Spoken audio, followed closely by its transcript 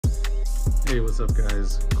Hey, what's up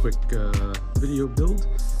guys? Quick video build.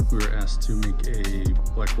 We were asked to make a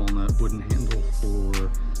black walnut wooden handle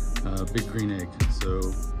for big green egg.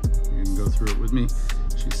 So you can go through it with me.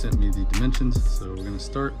 She sent me the dimensions, so we're gonna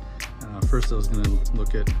start. First I was gonna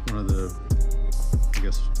look at one of the, I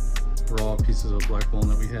guess, raw pieces of black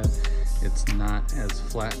walnut we had. It's not as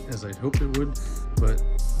flat as I'd hoped it would, but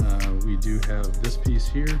we do have this piece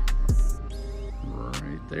here,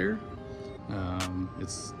 right there.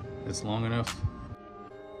 It's long enough.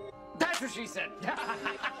 That's what she said.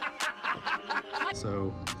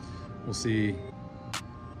 So we'll see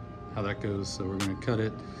how that goes. So we're gonna cut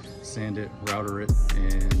it, sand it, router it,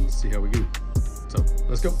 and see how we go. So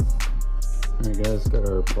let's go. All right guys, got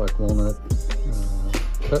our black walnut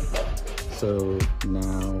cut. So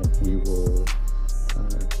now we will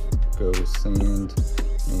go sand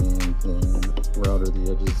and then router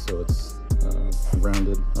the edges so it's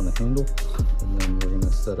rounded on the handle, and then we're going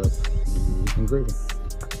to set up the engraving.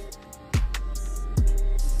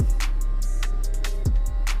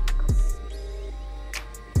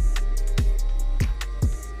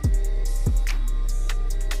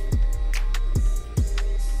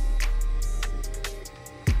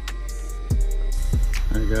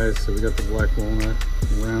 Alright guys, so we got the black walnut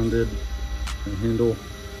rounded and handle.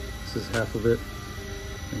 This is half of it,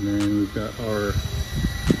 and then we've got our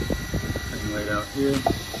thing laid out here.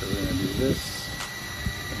 So we're going to do this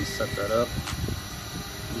and set that up,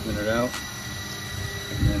 even it out,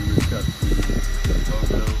 and then we've got the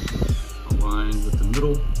logo aligned with the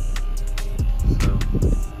middle. So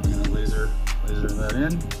we're going to laser that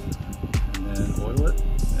in and then oil it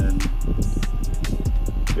and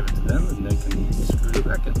give it to them, and they can screw it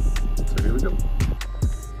back in. So here we go.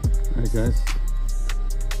 Alright guys,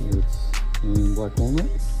 it's in black walnut,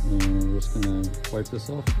 and we're just gonna wipe this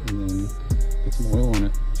off and then get some oil on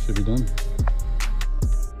it. Should be done.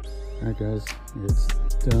 Alright guys, it's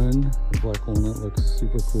done. The black walnut looks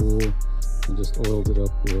super cool. I just oiled it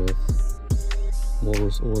up with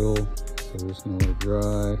walrus oil, so we're just gonna let it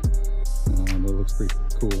dry. But it looks pretty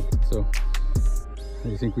cool. So how do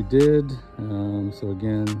you think we did? So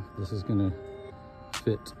again, this is gonna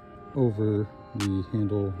fit over the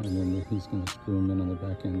handle, and then he's gonna screw them in on the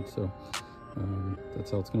back end. So that's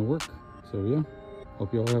how it's gonna work. So yeah,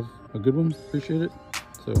 hope you all have a good one. Appreciate it.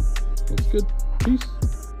 So looks good. Peace.